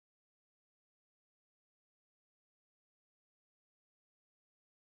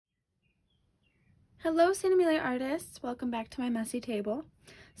Hello Incrementally artists, welcome back to my messy table.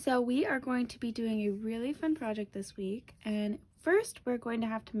 So we are going to be doing a really fun project this week, and first we're going to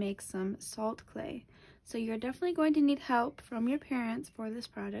have to make some salt clay. So you're definitely going to need help from your parents for this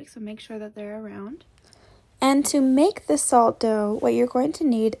project, so make sure that they're around. And to make the salt dough, what you're going to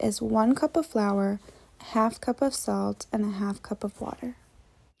need is 1 cup of flour, a half cup of salt, and a half cup of water.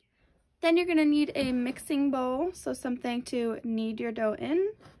 Then you're going to need a mixing bowl, so something to knead your dough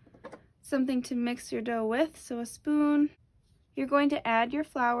in. Something to mix your dough with, so a spoon. You're going to add your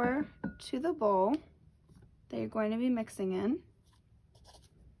flour to the bowl that you're going to be mixing in.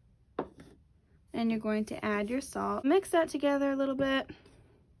 And you're going to add your salt. Mix that together a little bit.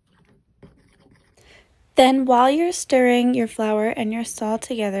 Then while you're stirring your flour and your salt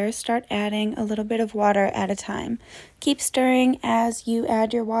together, start adding a little bit of water at a time. Keep stirring as you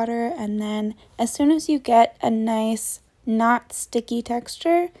add your water, and then as soon as you get a nice, not sticky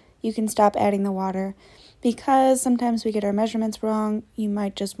texture, you can stop adding the water. Because sometimes we get our measurements wrong, you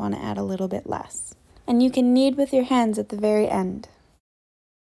might just want to add a little bit less. And you can knead with your hands at the very end.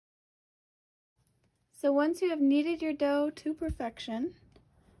 So once you have kneaded your dough to perfection,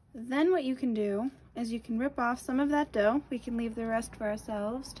 then what you can do is you can rip off some of that dough. We can leave the rest for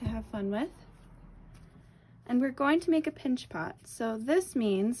ourselves to have fun with. And we're going to make a pinch pot. So this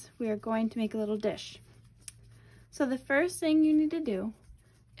means we are going to make a little dish. So the first thing you need to do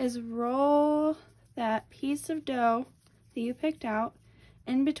is roll that piece of dough that you picked out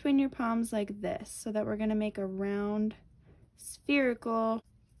in between your palms like this, so that we're going to make a round spherical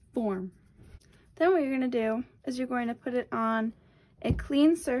form. Then what you're going to do is you're going to put it on a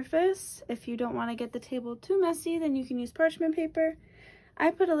clean surface. If you don't want to get the table too messy, then you can use parchment paper. I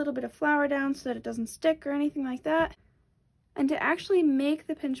put a little bit of flour down so that it doesn't stick or anything like that. And to actually make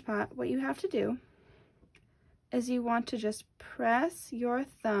the pinch pot, what you have to do is you want to just press your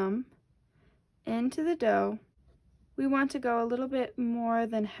thumb into the dough. We want to go a little bit more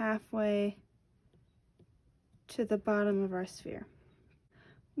than halfway to the bottom of our sphere.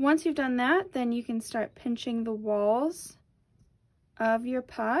 Once you've done that, then you can start pinching the walls of your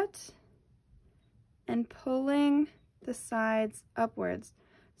pot and pulling the sides upwards.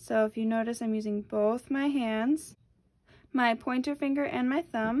 So if you notice, I'm using both my hands, my pointer finger and my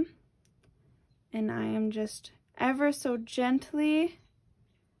thumb, and I am just ever so gently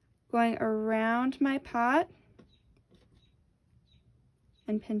going around my pot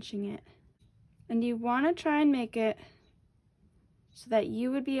and pinching it. And you want to try and make it so that you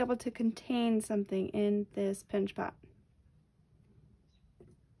would be able to contain something in this pinch pot.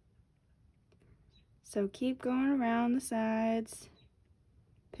 So keep going around the sides,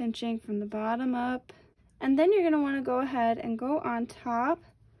 pinching from the bottom up. And then you're going to want to go ahead and go on top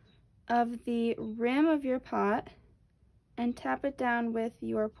of the rim of your pot and tap it down with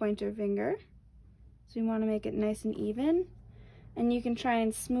your pointer finger. So you want to make it nice and even. And you can try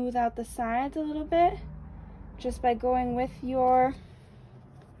and smooth out the sides a little bit just by going with your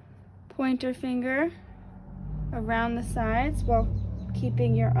pointer finger around the sides while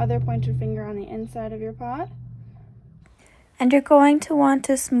keeping your other pointer finger on the inside of your pot. And you're going to want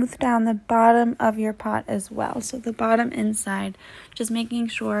to smooth down the bottom of your pot as well. So the bottom inside, just making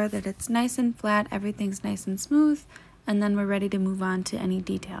sure that it's nice and flat, everything's nice and smooth, and then we're ready to move on to any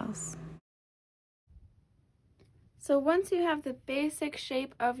details. So once you have the basic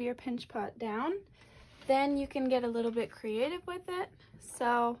shape of your pinch pot down, then you can get a little bit creative with it.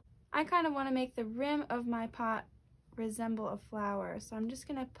 So I kind of want to make the rim of my pot resemble a flower. So I'm just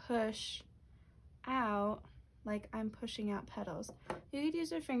going to push out like I'm pushing out petals. You could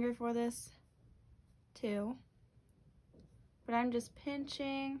use your finger for this too, but I'm just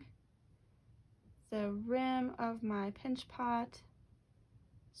pinching the rim of my pinch pot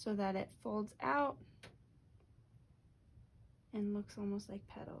so that it folds out and looks almost like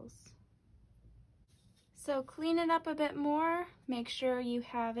petals. So clean it up a bit more, make sure you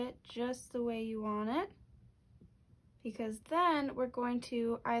have it just the way you want it, because then we're going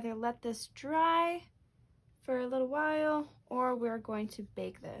to either let this dry for a little while or we're going to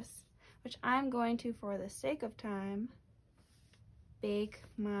bake this, which I'm going to, for the sake of time, bake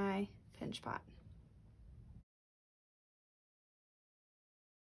my pinch pot.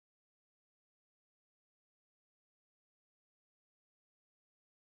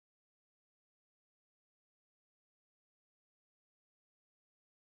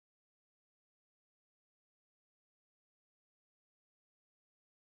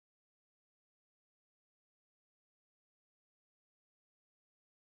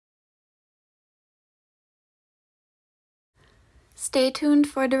 Stay tuned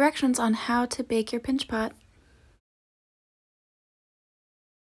for directions on how to bake your pinch pot.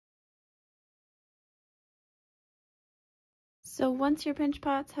 So once your pinch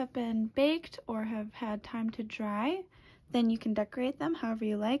pots have been baked or have had time to dry, then you can decorate them however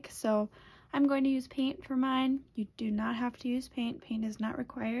you like. So I'm going to use paint for mine. You do not have to use paint. Paint is not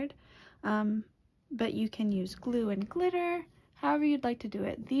required, but you can use glue and glitter, however you'd like to do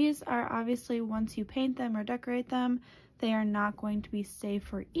it. These are obviously, once you paint them or decorate them, they are not going to be safe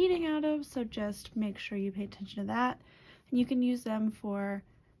for eating out of, so just make sure you pay attention to that. And you can use them for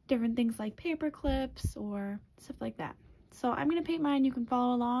different things like paper clips or stuff like that. So I'm going to paint mine, you can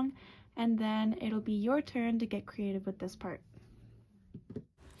follow along, and then it'll be your turn to get creative with this part.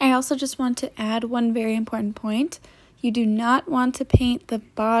 I also just want to add one very important point. You do not want to paint the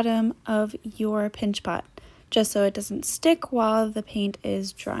bottom of your pinch pot, just so it doesn't stick while the paint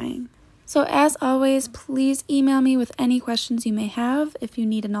is drying. So as always, please email me with any questions you may have. If you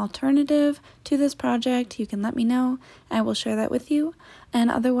need an alternative to this project, you can let me know. I will share that with you. And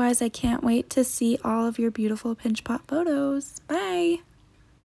otherwise, I can't wait to see all of your beautiful pinch pot photos. Bye!